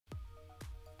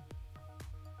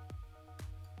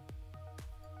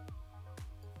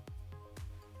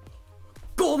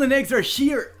golden eggs are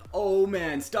here! Oh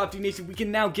man, Stopde Nation, we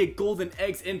can now get golden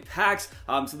eggs in packs.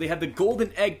 So they have the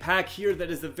golden egg pack here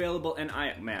that is available, and I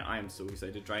am so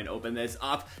excited to try and open this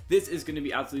up. This is going to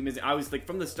be absolutely amazing. I was like,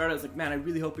 from the start, I was like, man, I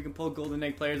really hope we can pull golden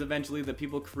egg players eventually that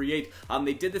people create.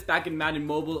 They did this back in Madden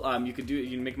Mobile. You could do it,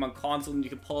 you can make them on console and you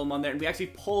could pull them on there, and we actually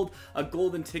pulled a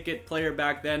golden ticket player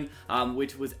back then,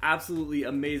 which was absolutely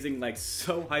amazing, like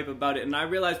so hype about it. And I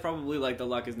realized probably like the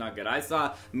luck is not good. I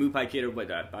saw Moopaikator,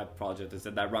 but I apologize if I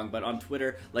said that wrong, but on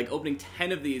Twitter, like opening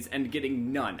 10 of these and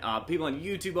getting none. People on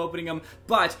YouTube opening them,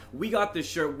 but we got this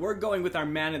shirt. We're going with our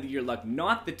Man of the Year luck,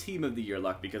 not the Team of the Year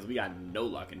luck, because we got no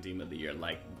luck in Team of the Year,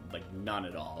 like none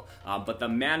at all. But the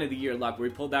Man of the Year luck, where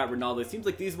we pulled that Ronaldo, it seems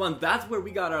like these ones, that's where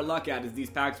we got our luck at, is these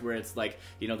packs where it's like,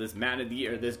 you know, this Man of the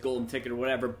Year, this golden ticket or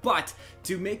whatever. But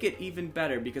to make it even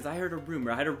better, because I had a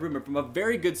rumor from a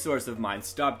very good source of mine,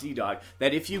 Stopde Dog,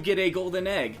 that if you get a golden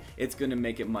egg, it's gonna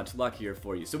make it much luckier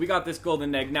for you. So we got this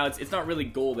golden egg. Now it's not really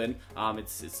golden.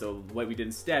 So what we did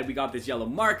instead, we got this yellow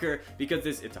marker, because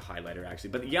it's a highlighter actually,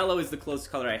 but yellow is the closest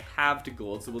color I have to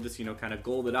gold, so we'll just, you know, kind of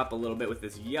gold it up a little bit with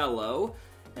this yellow,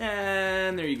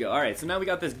 and there you go. Alright, so now we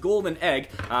got this golden egg,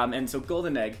 and so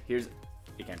golden egg, here's,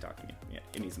 you can't talk to me, yeah,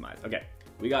 it needs some eyes, okay.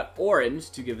 We got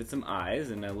orange to give it some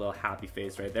eyes and a little happy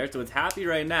face right there. So it's happy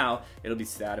right now. It'll be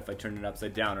sad if I turn it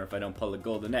upside down or if I don't pull a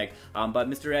golden egg. But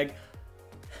Mr. Egg,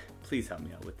 please help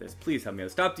me out with this. Please help me out.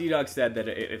 Stopde Dog said that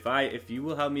if you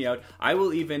will help me out, I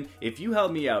will even, if you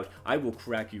help me out, I will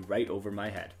crack you right over my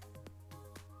head.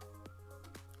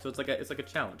 So it's like a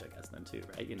challenge, I guess, then too,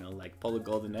 right? You know, like pull a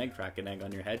golden egg, crack an egg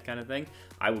on your head kind of thing.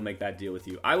 I will make that deal with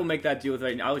you. I will make that deal with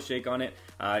right now. I will shake on it.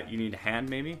 You need a hand,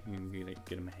 maybe? You need to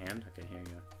get him a hand. Okay, here you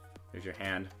go. There's your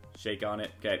hand. Shake on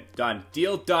it. Okay, done.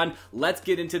 Deal done. Let's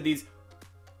get into these.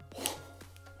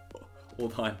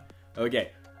 Hold on.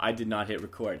 Okay. I did not hit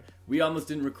record. We almost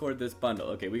didn't record this bundle.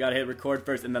 Okay, we gotta hit record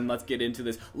first, and then let's get into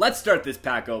this. Let's start this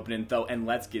pack opening, though, and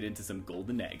let's get into some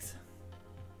golden eggs.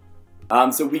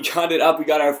 So we got it up. We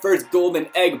got our first golden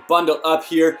egg bundle up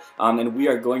here, and we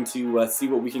are going to see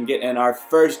what we can get in our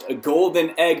first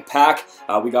golden egg pack.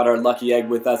 We got our lucky egg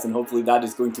with us, and hopefully that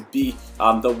is going to be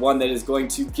the one that is going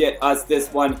to get us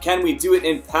this one. Can we do it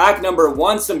in pack number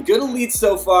 1? Some good elites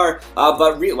so far,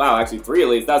 but wow, actually 3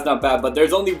 elites. That's not bad, but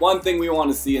there's only one thing we want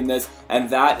to see in this, and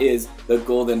that is the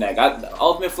golden egg.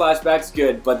 Ultimate Flashback's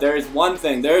good, but there is one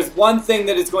thing. There's one thing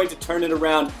that is going to turn it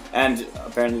around, and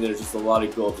apparently there's just a lot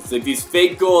of gold. It's like these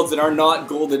fake golds that are not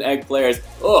golden egg players.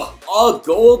 Ugh, all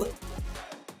gold?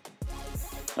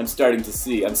 I'm starting to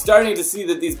see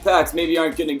that these packs maybe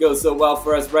aren't going to go so well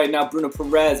for us right now. Bruno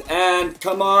Perez, and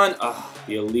come on.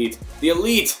 The elite. The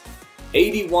elite.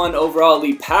 81 overall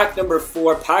elite. Pack number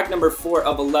 4. Pack number 4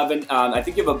 of 11. I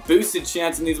think you have a boosted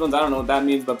chance in these ones. I don't know what that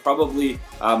means, but probably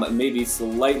maybe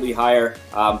slightly higher,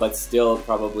 but still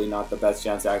probably not the best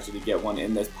chance to actually get one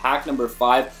in this. Pack number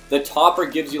 5. The topper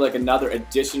gives you like another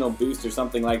additional boost or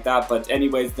something like that. But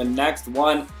anyways, the next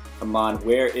one. Come on,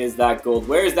 where is that gold?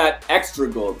 Where is that extra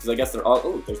gold? Because I guess they're all...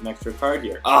 Oh, there's an extra card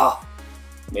here.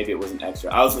 Maybe it was an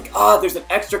extra. I was like, there's an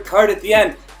extra card at the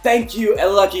end. Thank you, a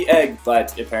lucky egg.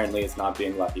 But apparently it's not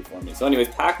being lucky for me. So anyways,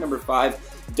 pack number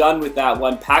 5, done with that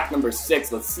one. Pack number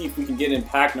 6, let's see if we can get in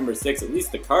pack number 6. At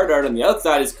least the card art on the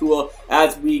outside is cool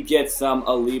as we get some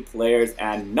elite players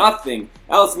and nothing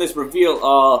else in this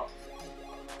reveal.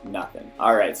 Nothing.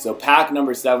 Alright, so pack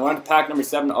number 7. We're on to pack number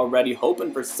 7 already.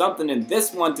 Hoping for something in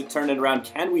this one to turn it around.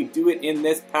 Can we do it in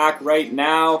this pack right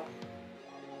now?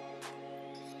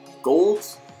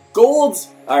 Golds? Golds!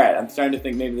 Alright, I'm starting to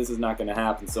think maybe this is not going to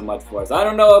happen so much for us. I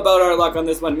don't know about our luck on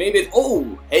this one. Maybe it's...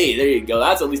 Oh! Hey, there you go.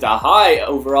 That's at least a high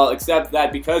overall, except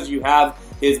that because you have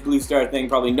his blue star thing,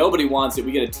 probably nobody wants it.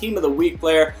 We get a Team of the Week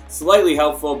player. Slightly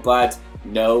helpful, but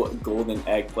no golden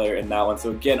egg player in that one.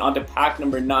 So again, on to pack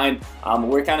number 9.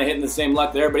 We're kind of hitting the same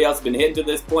luck that everybody else has been hitting to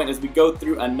this point as we go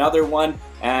through another one.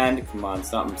 And come on,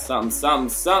 something.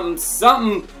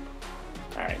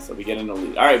 Alright, so we get an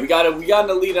elite. Alright, we got an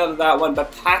elite out of that one,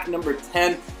 but pack number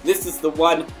 10, this is the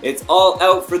one. It's all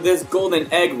out for this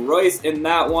golden egg. Royce in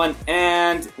that one,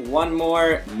 and one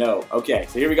more. No. Okay,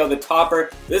 so here we go, the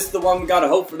topper. This is the one we gotta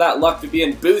hope for that luck to be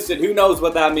in boosted. Who knows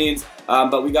what that means,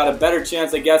 but we got a better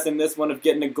chance, I guess, in this one of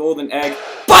getting a golden egg.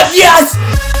 But yes!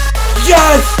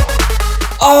 Yes!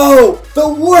 Oh, the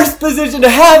worst position to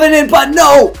have it in, but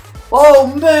no!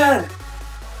 Oh, man!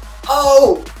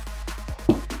 Oh!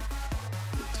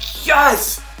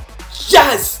 Yes!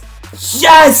 Yes!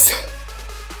 Yes!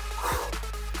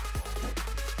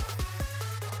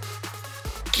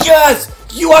 Yes!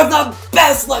 You are the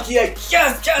best lucky egg!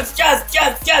 Yes! Yes! Yes!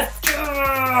 Yes!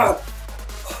 Yes!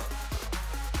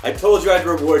 I told you I'd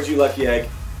reward you, lucky egg.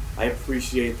 I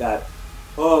appreciate that.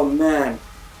 Oh man.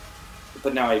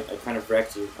 But now I kind of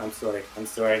wrecked you. I'm sorry. I'm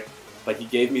sorry. But he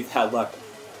gave me that luck.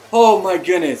 Oh my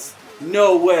goodness.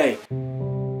 No way.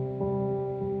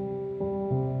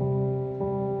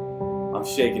 I'm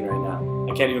shaking right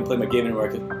now. I can't even play my game anymore.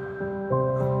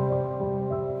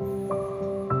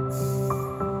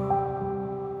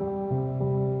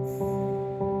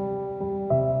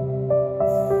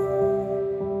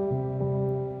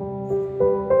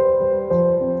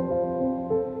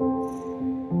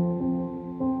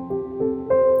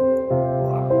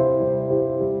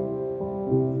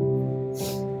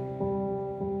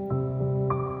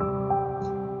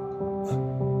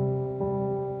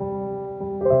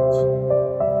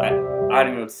 I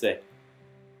don't even know what to say.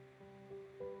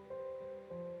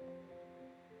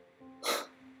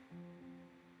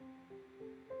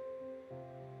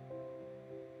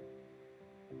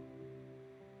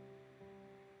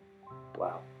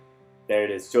 Wow. There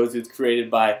it is. Shows it's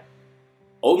created by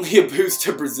only a boost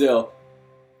to Brazil.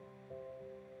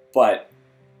 But,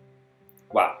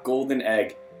 wow. Golden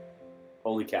egg.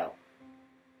 Holy cow.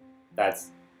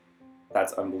 That's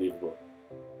unbelievable.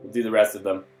 We'll do the rest of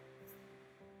them.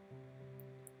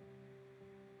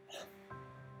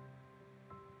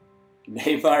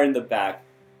 Neymar in the back.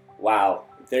 Wow.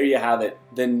 There you have it.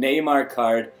 The Neymar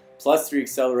card. +3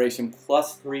 acceleration,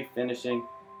 +3 finishing.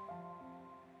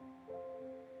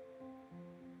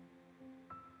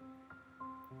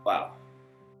 Wow.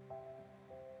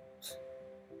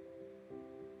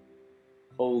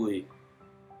 Holy.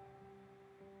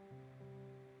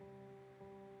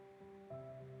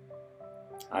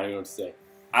 I don't even know what to say.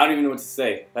 I don't even know what to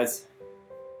say. Let's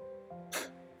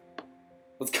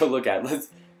go look at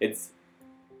it.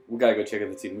 We gotta go check out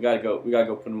the team. We gotta go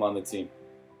put him on the team.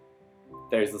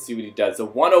 Let's see what he does. So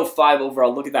 105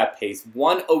 overall, look at that pace.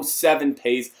 107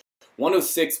 pace,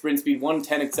 106 sprint speed,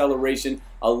 110 acceleration,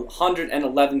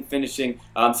 111 finishing.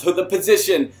 So the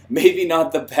position, maybe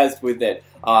not the best with it.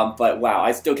 But wow,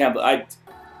 I still can't believe,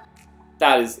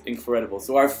 that is incredible.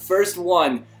 So our first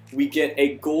one, we get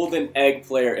a golden egg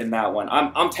player in that one.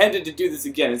 I'm tempted to do this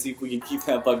again and see if we can keep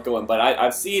that bug going. But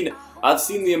I've seen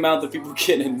the amount that people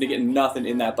get and they get nothing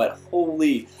in that. But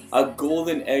holy, a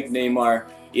golden egg Neymar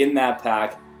in that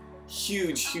pack.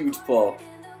 Huge pull.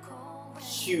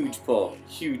 Huge pull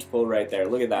right there.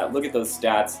 Look at that. Look at those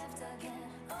stats.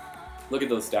 Look at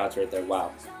those stats right there.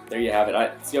 Wow. There you have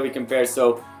it. See how he compares.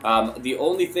 So the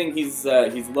only thing he's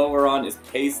lower on is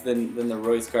pace than the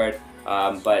Royce card.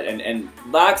 But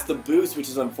lacks the boost, which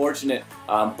is unfortunate.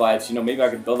 But you know, maybe I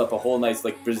could build up a whole nice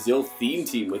like Brazil theme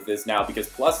team with this now, because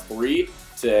 +3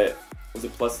 to, was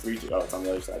it +3 to, oh, it's on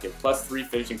the other side. Okay, +3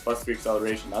 finishing, +3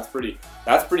 acceleration. That's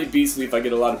pretty beastly if I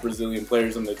get a lot of Brazilian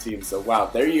players on the team. So wow,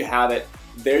 there you have it.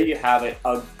 There you have it.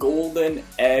 A golden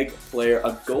egg player,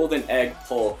 a golden egg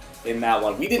pull in that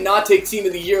one. We did not take Team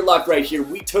of the Year luck right here.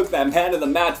 We took that man of the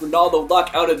match Ronaldo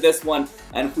luck out of this one,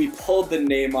 and we pulled the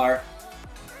Neymar.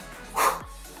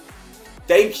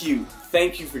 Thank you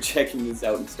for checking this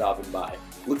out and stopping by.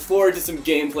 Look forward to some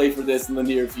gameplay for this in the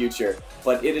near future,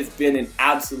 but it has been an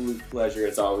absolute pleasure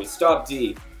as always.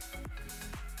 Stopde,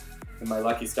 and my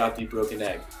lucky Stopde broken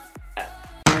egg.